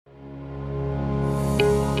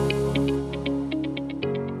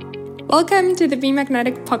Welcome to the Be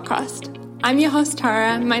Magnetic podcast. I'm your host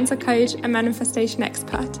Tara, mindset coach and manifestation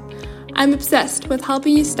expert. I'm obsessed with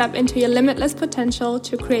helping you step into your limitless potential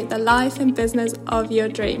to create the life and business of your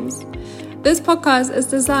dreams. This podcast is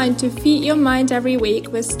designed to feed your mind every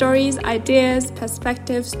week with stories, ideas,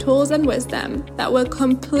 perspectives, tools, and wisdom that will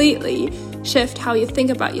completely shift how you think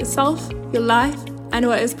about yourself, your life, and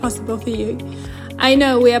what is possible for you. I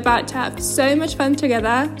know we're about to have so much fun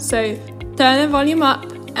together, so turn the volume up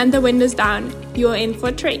and the windows down. You're in for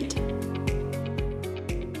a treat.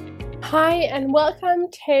 Hi, and welcome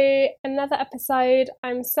to another episode.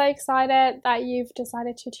 I'm so excited that you've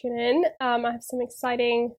decided to tune in. I have some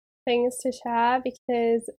exciting things to share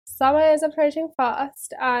because summer is approaching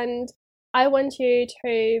fast, and I want you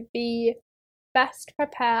to be best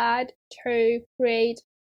prepared to create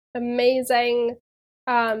amazing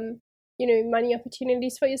money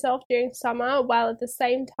opportunities for yourself during summer, while at the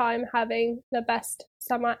same time having the best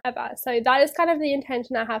summer ever. So that is kind of the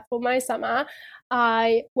intention I have for my summer.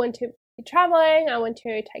 I want to be traveling, I want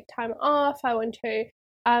to take time off, I want to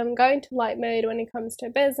go into light mode when it comes to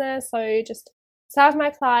business, so just serve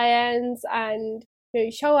my clients and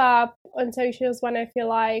show up on socials when I feel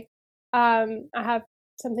like I have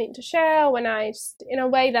something to share, when I just in a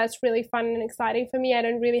way that's really fun and exciting for me. I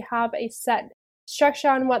don't really have a set structure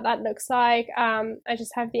on what that looks like. I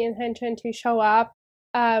just have the intention to show up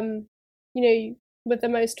with the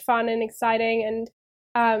most fun and exciting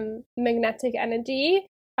and magnetic energy,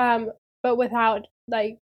 but without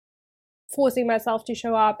like forcing myself to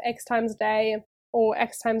show up X times a day or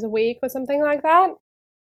X times a week or something like that.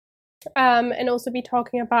 And also be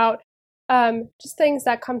talking about just things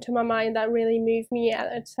that come to my mind that really move me at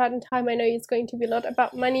a certain time. I know it's going to be a lot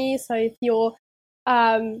about money, so if you're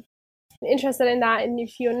interested in that, and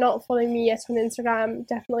if you're not following me yet on Instagram,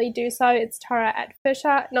 definitely do so. It's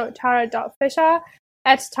tara.fisher.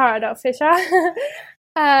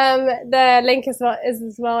 The link is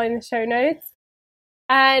as well in the show notes.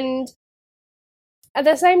 And at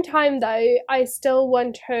the same time though, I still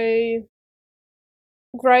want to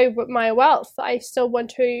grow with my wealth. I still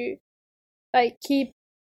want to keep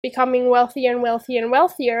becoming wealthier and wealthier and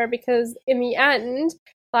wealthier, because in the end,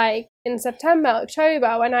 in September,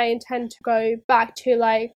 October, when I intend to go back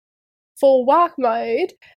to full work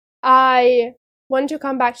mode, I want to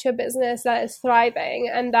come back to a business that is thriving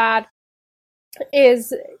and that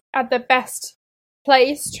is at the best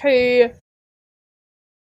place to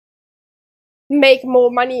make more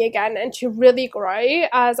money again and to really grow,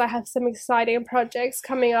 as I have some exciting projects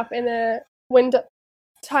coming up in the winter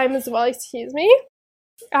time as well,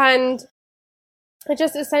 and I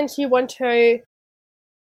just essentially want to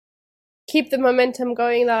keep the momentum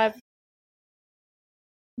going that I've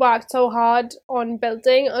worked so hard on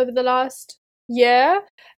building over the last year.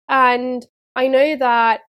 And I know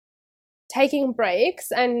that taking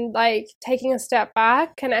breaks and taking a step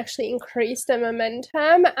back can actually increase the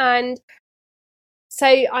momentum. And so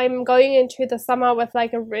I'm going into the summer with a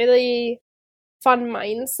really fun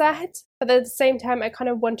mindset, but at the same time I kind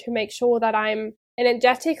of want to make sure that I'm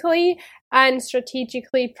energetically and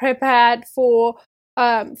strategically prepared for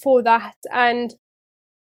that. And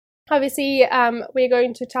obviously we're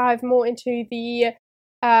going to dive more into the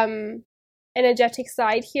energetic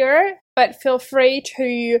side here, but feel free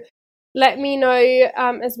to let me know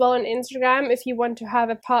as well on Instagram if you want to have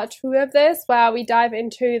a part 2 of this, where we dive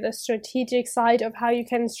into the strategic side of how you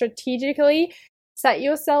can strategically set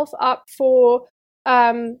yourself up for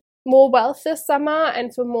more wealth this summer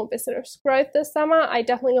and for more business growth this summer. I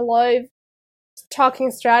definitely love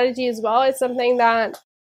talking strategy as well. It's something that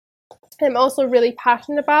I'm also really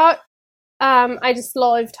passionate about. I just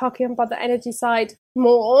love talking about the energy side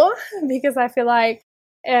more because I feel like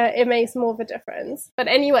it makes more of a difference. But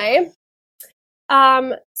anyway,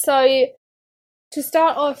 so to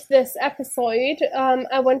start off this episode,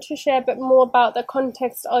 I want to share a bit more about the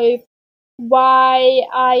context of why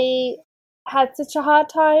I had such a hard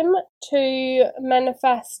time to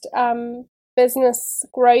manifest business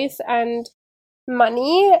growth and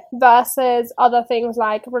money versus other things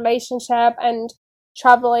like relationship and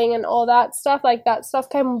traveling and all that stuff. That stuff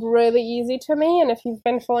came really easy to me, and if you've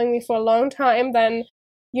been following me for a long time, then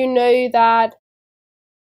you know that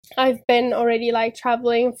I've been already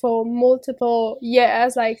traveling for multiple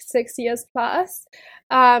years, 6 years plus,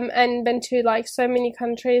 and been to so many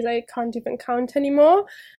countries I can't even count anymore.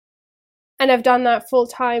 And I've done that full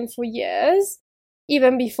time for years,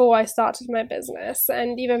 even before I started my business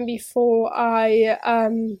and even before I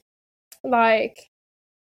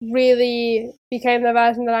really became the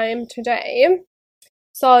version that I am today.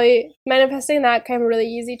 So manifesting that came really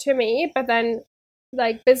easy to me, but then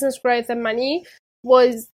business growth and money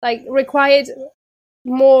was like required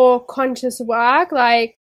more conscious work,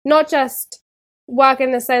 like not just work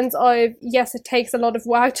in the sense of, yes, it takes a lot of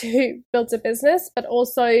work to build a business, but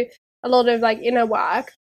also a lot of like inner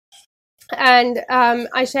work. And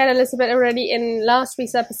I shared a little bit already in last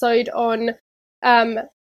week's episode on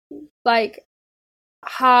like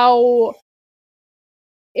how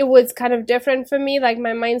it was kind of different for me, like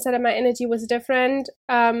my mindset and my energy was different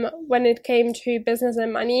when it came to business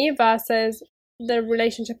and money versus the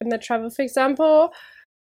relationship and the travel, for example.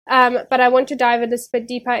 But I want to dive a little bit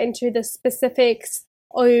deeper into the specifics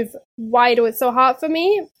of why it was so hard for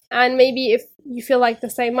me. And maybe if you feel like the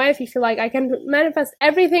same way, if you feel like I can manifest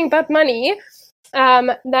everything but money,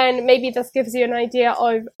 then maybe this gives you an idea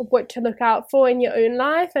of what to look out for in your own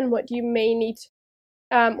life and what you may need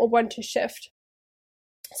or want to shift.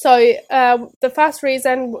 So the first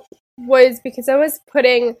reason was because I was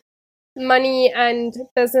putting money and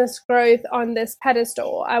business growth on this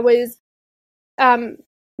pedestal. I was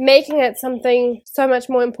making it something so much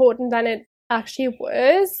more important than it actually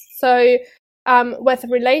was. So with a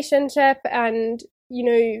relationship and, you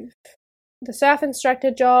know, the surf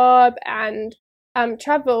instructor job and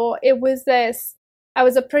travel, it was this, I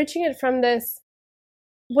was approaching it from this,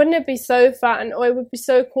 wouldn't it be so fun, or it would be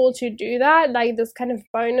so cool to do that, like this kind of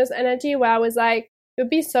bonus energy where I was like, it would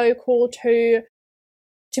be so cool to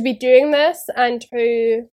be doing this and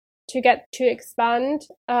to get to expand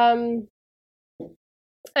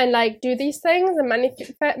and like do these things and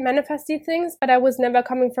manifest these things. But I was never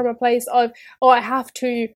coming from a place of, oh, I have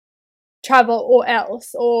to travel or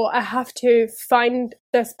else, or I have to find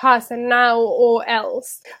this person now or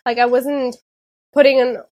else. Like I wasn't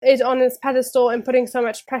putting it on this pedestal and putting so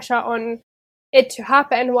much pressure on it to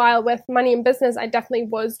happen, while with money and business I definitely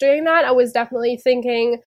was doing that. I was definitely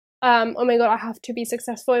thinking, oh my god, I have to be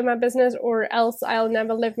successful in my business or else I'll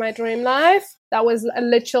never live my dream life. That was a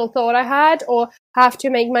literal thought I had. Or have to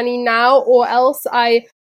make money now or else I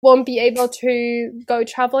won't be able to go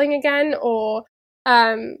traveling again, or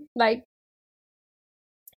like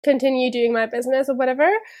continue doing my business or whatever.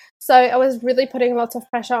 So I was really putting lots of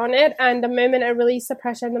pressure on it, and the moment I released the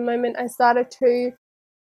pressure, and the moment I started to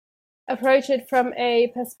approach it from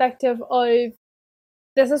a perspective of,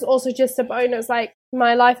 this is also just a bonus, like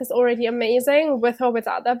my life is already amazing with or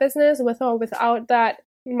without that business, with or without that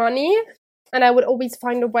money, and I would always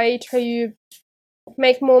find a way to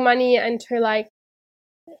make more money and to like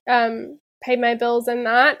pay my bills and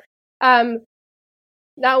that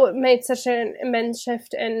made such an immense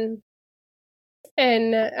shift in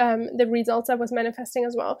the results I was manifesting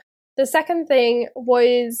as well. The second thing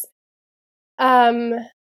was I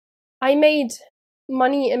made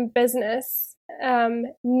money in business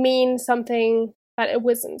mean something that it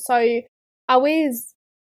wasn't. So I was,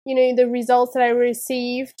 you know, the results that I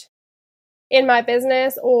received in my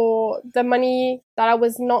business, or the money that I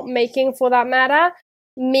was not making for that matter,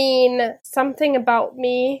 mean something about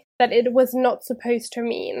me that it was not supposed to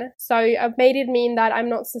mean. So I've made it mean that I'm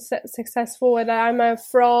not successful, or that I'm a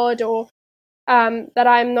fraud, or that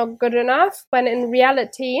I'm not good enough, when in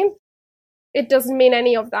reality it doesn't mean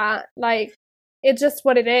any of that. Like, it's just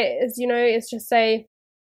what it is, you know. It's just a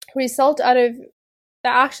result out of the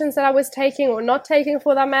actions that I was taking or not taking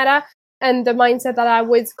for that matter, and the mindset that I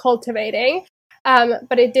was cultivating.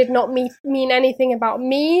 But it did not mean anything about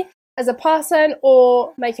me as a person,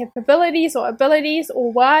 or my capabilities or abilities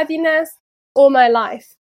or worthiness or my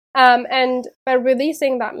life. And by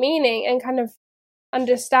releasing that meaning and kind of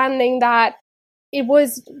understanding that it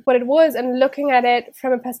was what it was, and looking at it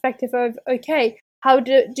from a perspective of, okay, how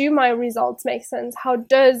do my results make sense? How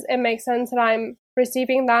does it make sense that I'm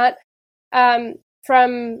receiving that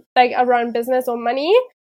from like around business or money?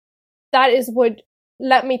 That is what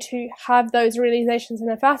led me to have those realizations in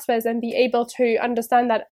the first place, and be able to understand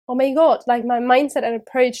that, oh my god, like my mindset and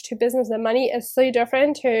approach to business and money is so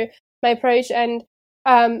different to my approach and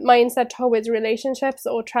mindset towards relationships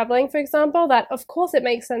or traveling, for example, that of course it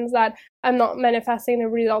makes sense that I'm not manifesting the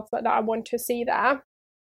results that I want to see there.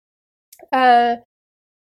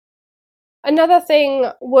 Another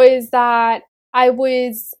thing was that I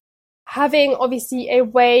was having obviously a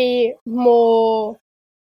way more,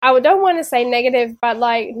 I don't want to say negative, but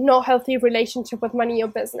like not healthy relationship with money or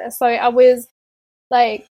business. So I was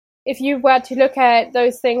like, if you were to look at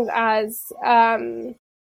those things as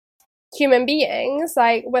human beings,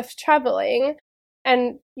 like with traveling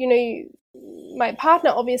and, you know, my partner,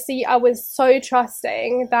 obviously I was so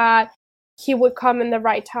trusting that he would come in the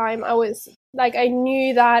right time. I was like, I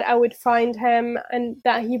knew that I would find him and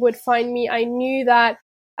that he would find me. I knew that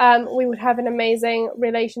we would have an amazing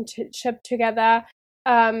relationship together.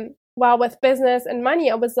 While with business and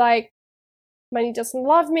money, I was like, money doesn't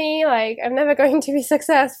love me, like I'm never going to be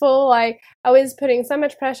successful. Like I was putting so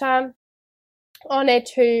much pressure on it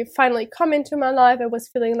to finally come into my life. I was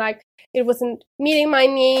feeling like it wasn't meeting my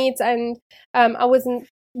needs, and I wasn't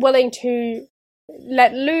willing to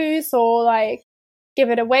let loose or like give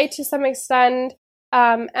it away to some extent.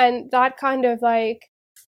 And that kind of like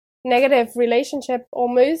negative relationship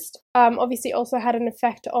almost obviously also had an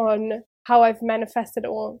effect on how I've manifested,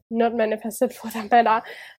 or not manifested for that matter,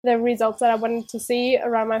 the results that I wanted to see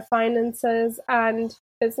around my finances and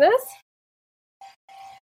business.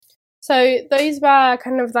 So those were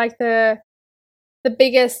kind of like the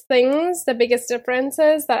biggest things, the biggest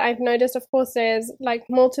differences that I've noticed. Of course, there's like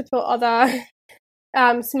multiple other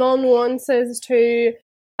small nuances to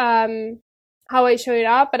how I showed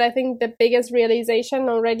up, but I think the biggest realization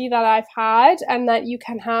already that I've had, and that you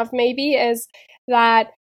can have maybe, is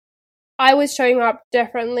that I was showing up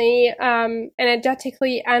differently,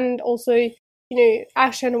 energetically, and also,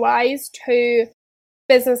 action wise to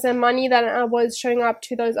business and money than I was showing up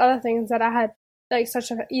to those other things that I had like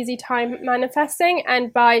such an easy time manifesting.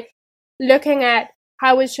 And by looking at how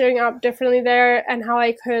I was showing up differently there and how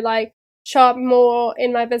I could like show up more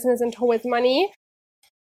in my business and towards money,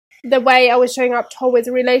 the way I was showing up towards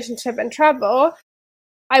relationship and travel,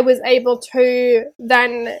 I was able to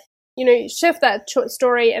then, shift that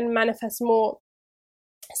story and manifest more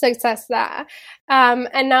success there.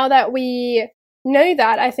 And now that we know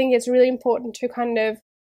that, I think it's really important to kind of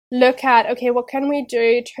look at, okay, what can we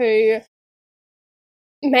do to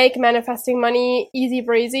make manifesting money easy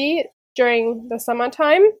breezy during the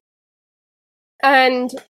summertime? And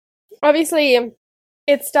obviously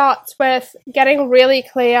it starts with getting really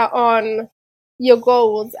clear on your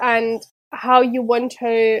goals and how you want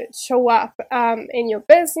to show up in your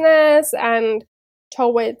business and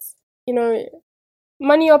towards,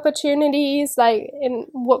 money opportunities. Like, in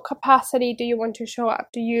what capacity do you want to show up?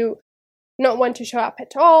 Do you not want to show up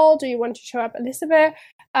at all? Do you want to show up a little bit?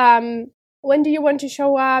 When do you want to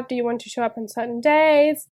show up? Do you want to show up on certain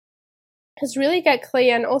days? Just really get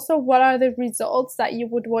clear. And also, what are the results that you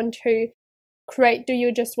would want to create? Do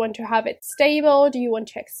you just want to have it stable? Do you want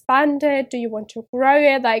to expand it? Do you want to grow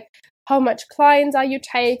it? Like, how much clients are you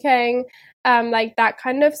taking? Like that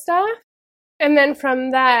kind of stuff. And then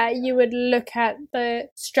from there, you would look at the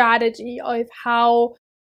strategy of how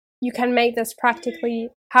you can make this practically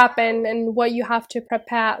happen and what you have to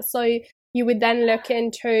prepare. So you would then look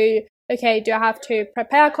into, okay, do I have to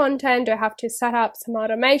prepare content? Do I have to set up some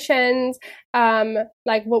automations?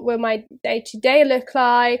 Like, what will my day-to-day look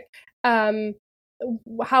like?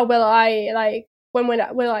 How will I, like, when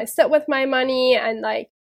will I sit with my money? And like,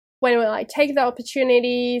 when will I take the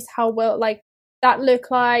opportunities? How will like that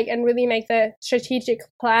look like? And really make the strategic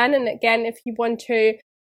plan. And again, if you want to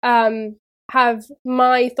have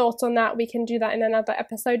my thoughts on that, we can do that in another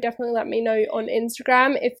episode. Definitely let me know on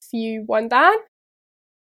Instagram if you want that.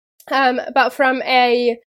 But from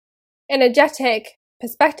a energetic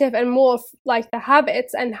perspective and more of like the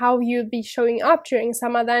habits and how you'll be showing up during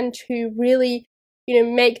summer, then to really,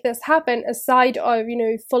 make this happen, aside of,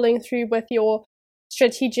 following through with your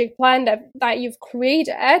strategic plan that you've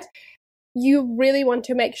created, you really want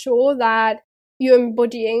to make sure that you're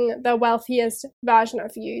embodying the wealthiest version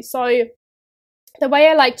of you. So the way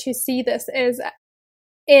I like to see this is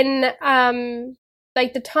in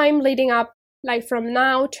like the time leading up, like from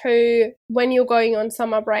now to when you're going on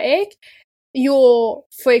summer break, you're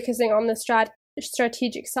focusing on the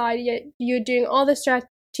strategic side. You're doing all the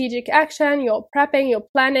strategic action, you're prepping, you're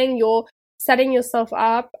planning, you're setting yourself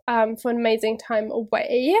up for an amazing time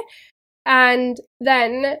away. And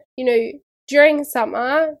then, during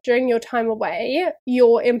summer, during your time away,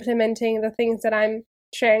 you're implementing the things that I'm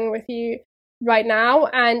sharing with you right now.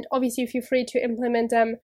 And obviously, if you're free to implement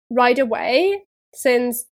them right away,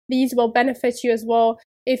 since these will benefit you as well.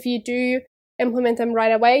 If you do implement them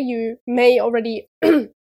right away, you may already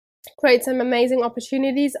create some amazing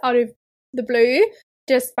opportunities out of the blue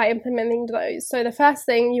just by implementing those. So the first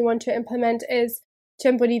thing you want to implement is to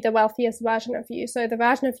embody the wealthiest version of you. So the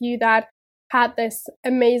version of you that had this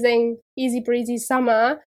amazing, easy breezy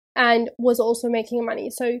summer and was also making money.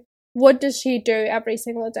 So what does she do every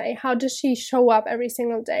single day? How does she show up every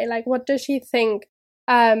single day? Like, what does she think?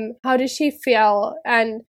 How does she feel?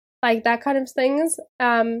 And like that kind of things.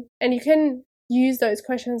 And you can use those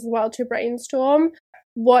questions as well to brainstorm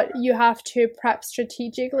what you have to prep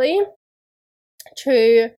strategically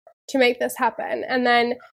to make this happen. And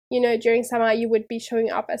then, during summer, you would be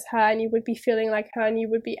showing up as her, and you would be feeling like her, and you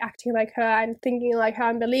would be acting like her, and thinking like her,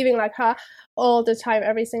 and believing like her all the time,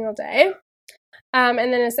 every single day. And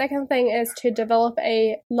then the second thing is to develop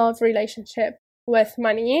a love relationship with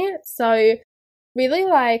money. So really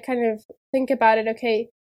like kind of think about it. Okay,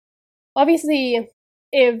 obviously,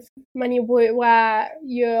 if money were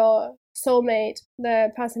your soulmate,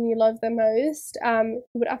 the person you love the most, you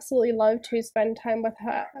would absolutely love to spend time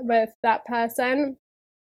with that person,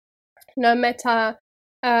 no matter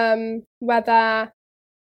whether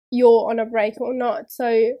you're on a break or not.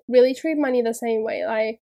 So really treat money the same way.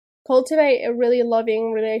 Like, cultivate a really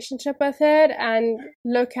loving relationship with it, and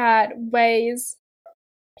look at ways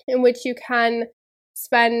in which you can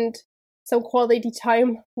spend some quality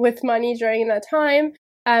time with money during that time.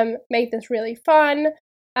 Make this really fun.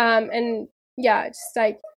 And yeah, just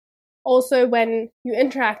like, also when you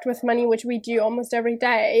interact with money, which we do almost every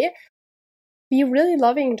day, be really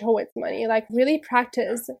loving towards money. Like, really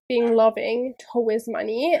practice being loving towards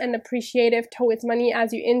money and appreciative towards money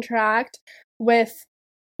as you interact with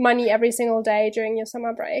money every single day during your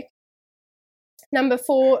summer break. Number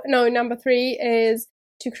 3 is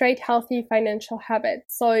to create healthy financial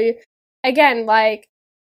habits. So again, like,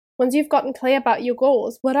 once you've gotten clear about your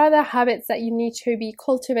goals, what are the habits that you need to be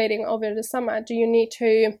cultivating over the summer? Do you need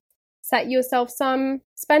to set yourself some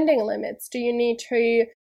spending limits? Do you need to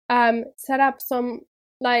set up some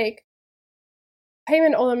like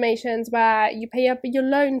payment automations where you pay up your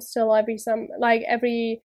loan still every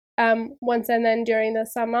once and then during the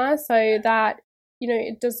summer, so that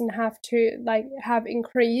it doesn't have to like have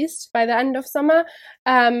increased by the end of summer?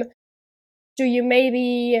 Do you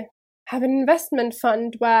maybe have an investment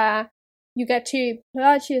fund where you get to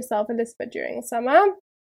purge yourself a little bit during summer?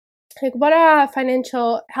 Like, what are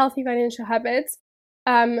healthy financial habits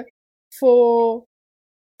for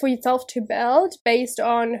yourself to build based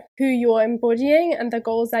on who you're embodying and the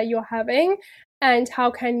goals that you're having? And how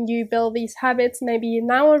can you build these habits maybe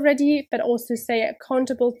now already, but also stay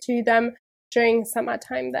accountable to them during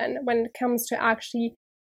summertime then, when it comes to actually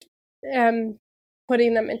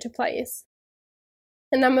putting them into place?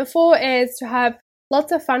 And number 4 is to have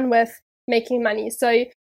lots of fun with making money. So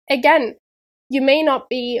again, you may not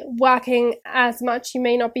be working as much, you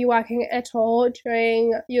may not be working at all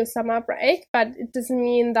during your summer break, but it doesn't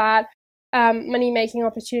mean that money-making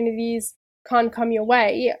opportunities can't come your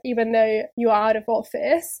way, even though you are out of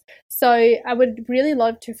office. So I would really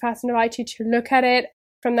love to first invite you to look at it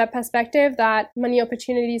from that perspective, that money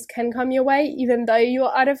opportunities can come your way even though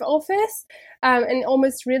you're out of office, and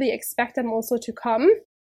almost really expect them also to come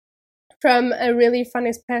from a really fun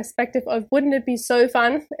perspective of, wouldn't it be so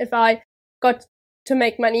fun if I got to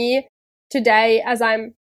make money today as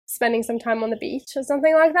I'm spending some time on the beach or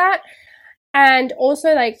something like that? And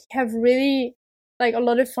also like have really like a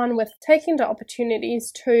lot of fun with taking the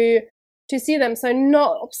opportunities to see them. So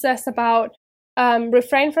not obsess about,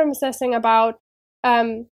 refrain from obsessing about,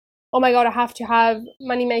 oh my god, I have to have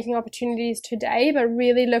money making opportunities today, but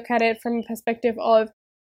really look at it from a perspective of,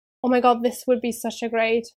 oh my god, this would be such a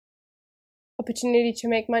great opportunity to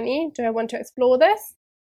make money. Do I want to explore this?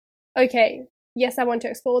 Okay, yes, I want to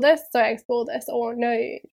explore this, so I explore this. Or no,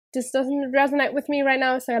 this doesn't resonate with me right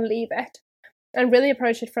now, so I leave it. And really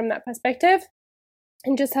approach it from that perspective,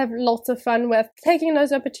 and just have lots of fun with taking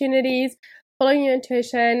those opportunities, following your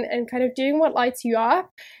intuition, and kind of doing what lights you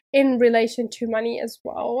up in relation to money as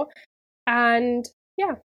well. And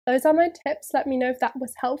yeah, those are my tips. Let me know if that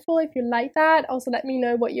was helpful, if you like that. Also, let me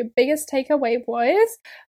know what your biggest takeaway was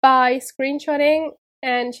by screenshotting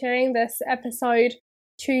and sharing this episode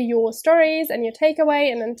to your stories and your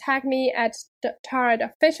takeaway, and then tag me at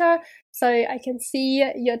tara.fisher so I can see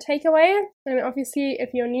your takeaway. And obviously, if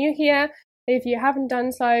you're new here, if you haven't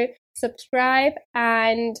done so, subscribe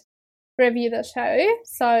and review the show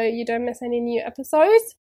so you don't miss any new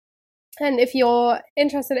episodes. And if you're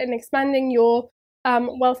interested in expanding your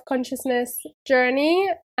wealth consciousness journey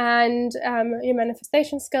and your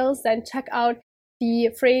manifestation skills, then check out the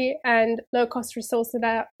free and low-cost resources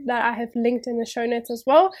that I have linked in the show notes as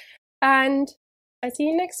well. And I see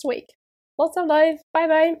you next week. Lots of love.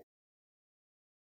 Bye-bye.